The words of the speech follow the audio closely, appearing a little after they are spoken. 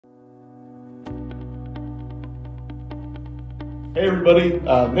Hey everybody,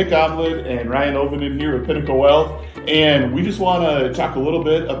 Nik Aamlid and Ryan Ovenden here with Pinnacle Wealth, and we just want to talk a little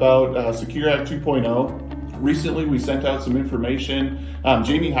bit about Secure Act 2.0. Recently we sent out some information.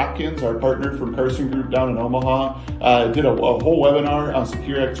 Jamie Hopkins, our partner from Carson Group down in Omaha, did a whole webinar on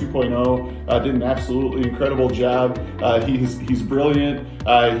Secure Act 2.0, did an absolutely incredible job. He's brilliant.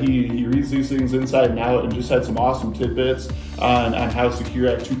 He reads these things inside and out and just had some awesome tidbits on how Secure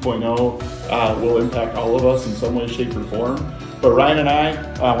Act 2.0 will impact all of us in some way, shape, or form. But Ryan and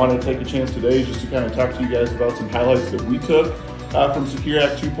I wanted to take a chance today just to kind of talk to you guys about some highlights that we took from Secure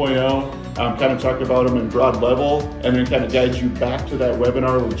Act 2.0, kind of talk about them in broad level, and then kind of guide you back to that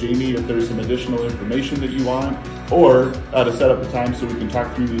webinar with Jamie if there's some additional information that you want, or to set up a time so we can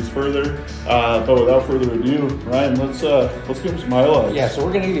talk through these further. But without further ado, Ryan, let's give them some highlights. Yeah, so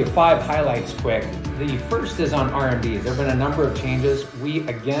we're going to give you 5 highlights quick. The first is on RMDs. There have been a number of changes. We,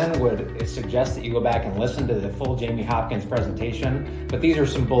 again, would suggest that you go back and listen to the full Jamie Hopkins presentation, but these are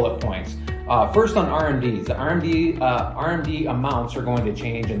some bullet points. First on RMDs, the RMD amounts are going to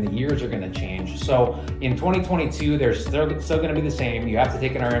change and the years are going to change. So in 2022, they're still going to be the same. You have to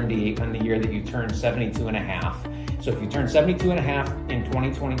take an RMD on the year that you turn 72 and a half. So if you turn 72 and a half in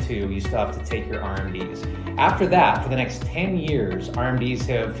 2022, you still have to take your RMDs. After that, for the next 10 years, RMDs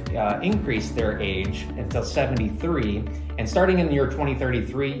have increased their age until 73. And starting in the year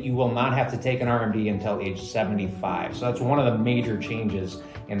 2033, you will not have to take an RMD until age 75. So that's one of the major changes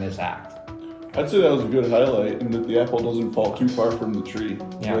in this act. I'd say that was a good highlight, and that the apple doesn't fall too far from the tree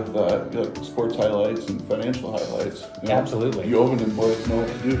with sports highlights and financial highlights. You know, absolutely. You Ovenden boys know what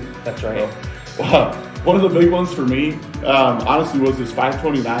to do. That's right. So, one of the big ones for me, honestly, was this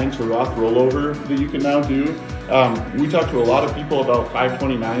 529 to Roth rollover that you can now do. We talked to a lot of people about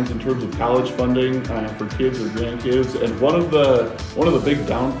 529s in terms of college funding for kids or grandkids, and one of the big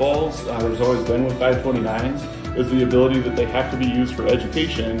downfalls there's always been with 529s is the ability that they have to be used for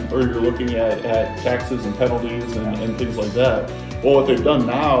education, or you're looking at taxes and penalties and things like that. Well, what they've done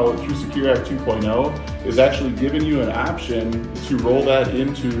now through Secure Act 2.0 is actually giving you an option to roll that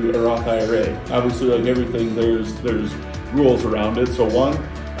into a Roth IRA. Obviously, like everything, there's rules around it. So one,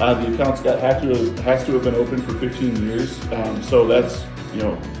 the account's has to have been open for 15 years. So that's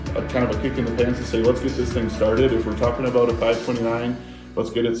a kind of a kick in the pants to say, let's get this thing started. If we're talking about a 529,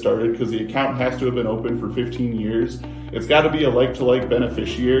 let's get it started, because the account has to have been open for 15 years. It's got to be a like-to-like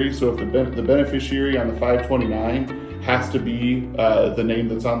beneficiary. So if the beneficiary on the 529 has to be the name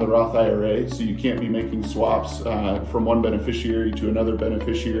that's on the Roth IRA, so you can't be making swaps from one beneficiary to another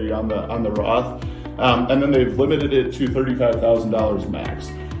beneficiary on the Roth. And then they've limited it to $35,000 max.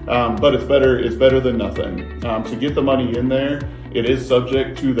 But it's better than nothing. To get the money in there, it is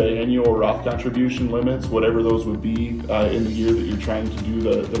subject to the annual Roth contribution limits, whatever those would be in the year that you're trying to do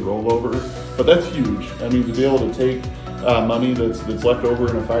the rollover. But that's huge. I mean, to be able to take money that's left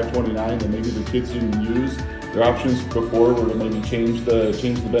over in a 529 that maybe the kids didn't use. Their options before were to maybe change the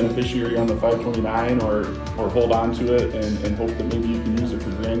beneficiary on the 529, or hold on to it and hope that maybe you can use it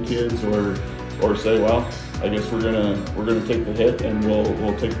for grandkids, or say, well, I guess we're gonna take the hit and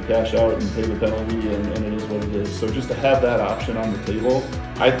we'll take the cash out and pay the penalty, and it is what it is. So just to have that option on the table,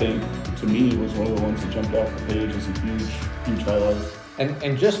 I think, to me, was one of the ones that jumped off the page as a huge highlight.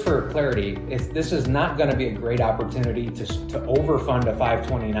 And just for clarity, this is not going to be a great opportunity to overfund a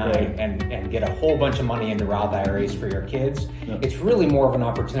 529 right, and get a whole bunch of money into Roth IRAs for your kids. Yeah. It's really more of an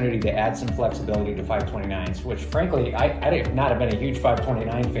opportunity to add some flexibility to 529s, which frankly, I have not been a huge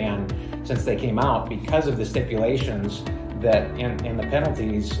 529 fan since they came out, because of the stipulations that and the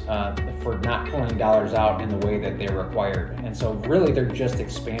penalties for not pulling dollars out in the way that they're required. And so really they're just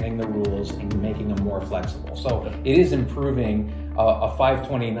expanding the rules and making them more flexible. So it is improving a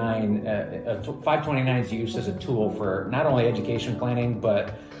 529's use as a tool for not only education planning,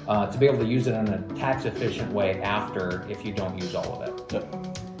 but to be able to use it in a tax efficient way after, if you don't use all of it. Yep.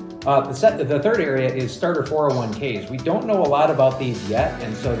 The third area is starter 401ks. We don't know a lot about these yet,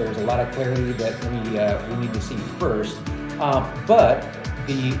 and so there's a lot of clarity that we need to see first. But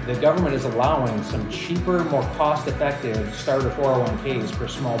the government is allowing some cheaper, more cost-effective starter 401ks for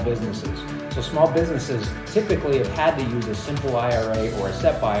small businesses. So small businesses typically have had to use a simple IRA or a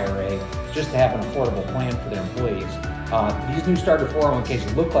SEP IRA just to have an affordable plan for their employees. These new starter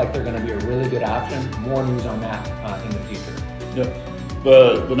 401ks look like they're going to be a really good option. More news on that in the future. Yep.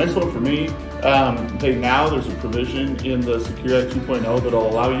 The next one for me, there's a provision in the Secure Act 2.0 that'll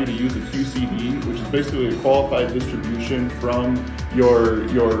allow you to use a QCD, which is basically a qualified distribution from your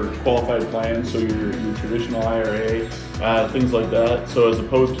qualified plan, so your traditional IRA, things like that. So as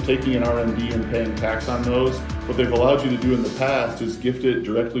opposed to taking an RMD and paying tax on those, what they've allowed you to do in the past is gift it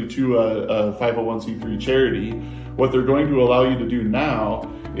directly to a 501c3 charity. What they're going to allow you to do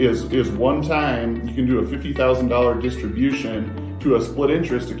now is one time you can do a $50,000 distribution to a split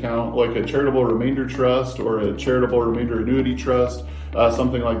interest account like a charitable remainder trust or a charitable remainder annuity trust,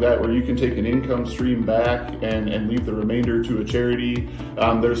 something like that, where you can take an income stream back and leave the remainder to a charity.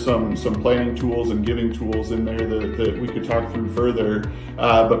 There's some planning tools and giving tools in there that we could talk through further.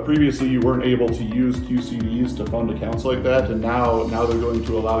 But previously you weren't able to use QCDs to fund accounts like that, and now they're going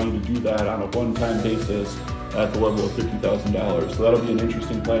to allow you to do that on a one-time basis at the level of $50,000. So that'll be an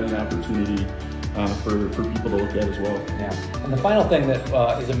interesting planning opportunity for people to look at as well. Yeah, and the final thing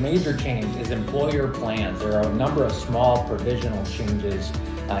that is a major change is employer plans. There are a number of small provisional changes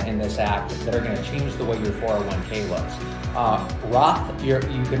in this act that are going to change the way your 401k looks. Roth, you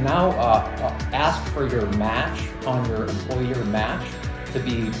can now ask for your match on your employer match to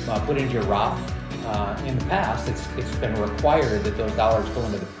be put into your Roth. In the past, it's been required that those dollars go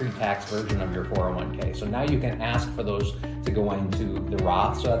into the pre-tax version of your 401k. So now you can ask for those to go into the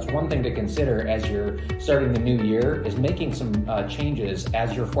Roth. So that's one thing to consider as you're starting the new year, is making some changes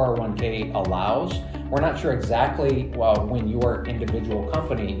as your 401k allows. We're not sure exactly when your individual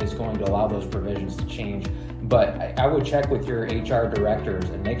company is going to allow those provisions to change, but I would check with your HR directors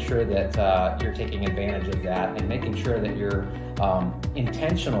and make sure that you're taking advantage of that and making sure that you're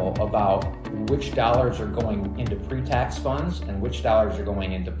intentional about which dollars are going into pre-tax funds and which dollars are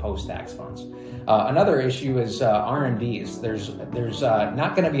going into post-tax funds. Another issue is RMDs. There's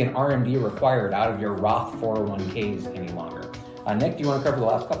not going to be an RMD required out of your Roth 401ks any longer. Nik, do you want to cover the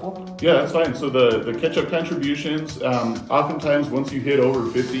last couple? Yeah, that's fine. So the catch-up contributions, oftentimes once you hit over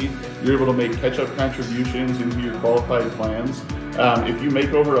 50, you're able to make catch-up contributions into your qualified plans. If you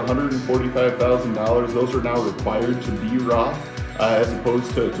make over $145,000, those are now required to be Roth as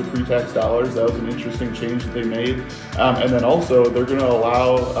opposed to pre-tax dollars. That was an interesting change that they made. And then also they're going to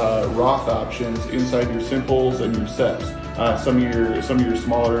allow Roth options inside your simples and your SEPs. Some of your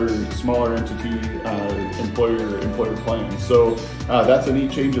smaller entity employer plans. So that's a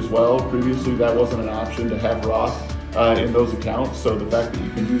neat change as well. Previously, that wasn't an option to have Roth in those accounts. So the fact that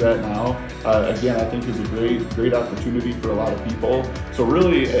you can do that now, again, I think is a great opportunity for a lot of people. So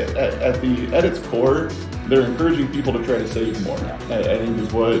really, at its core, they're encouraging people to try to save more. I think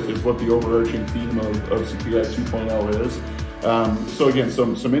is what the overarching theme of Secure Act 2.0 is. So again,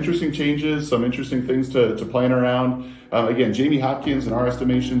 some interesting changes, some interesting things to plan around. Again, Jamie Hopkins, in our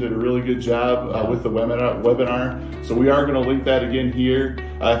estimation, did a really good job with the webinar. So we are going to link that again here.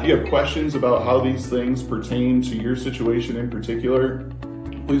 If you have questions about how these things pertain to your situation in particular,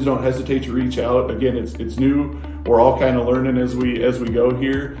 please don't hesitate to reach out. Again, it's new. We're all kind of learning as we go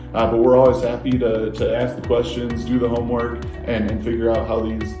here, but we're always happy to ask the questions, do the homework, and figure out how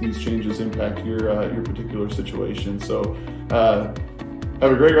these changes impact your particular situation. So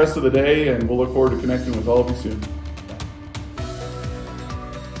have a great rest of the day, and we'll look forward to connecting with all of you soon.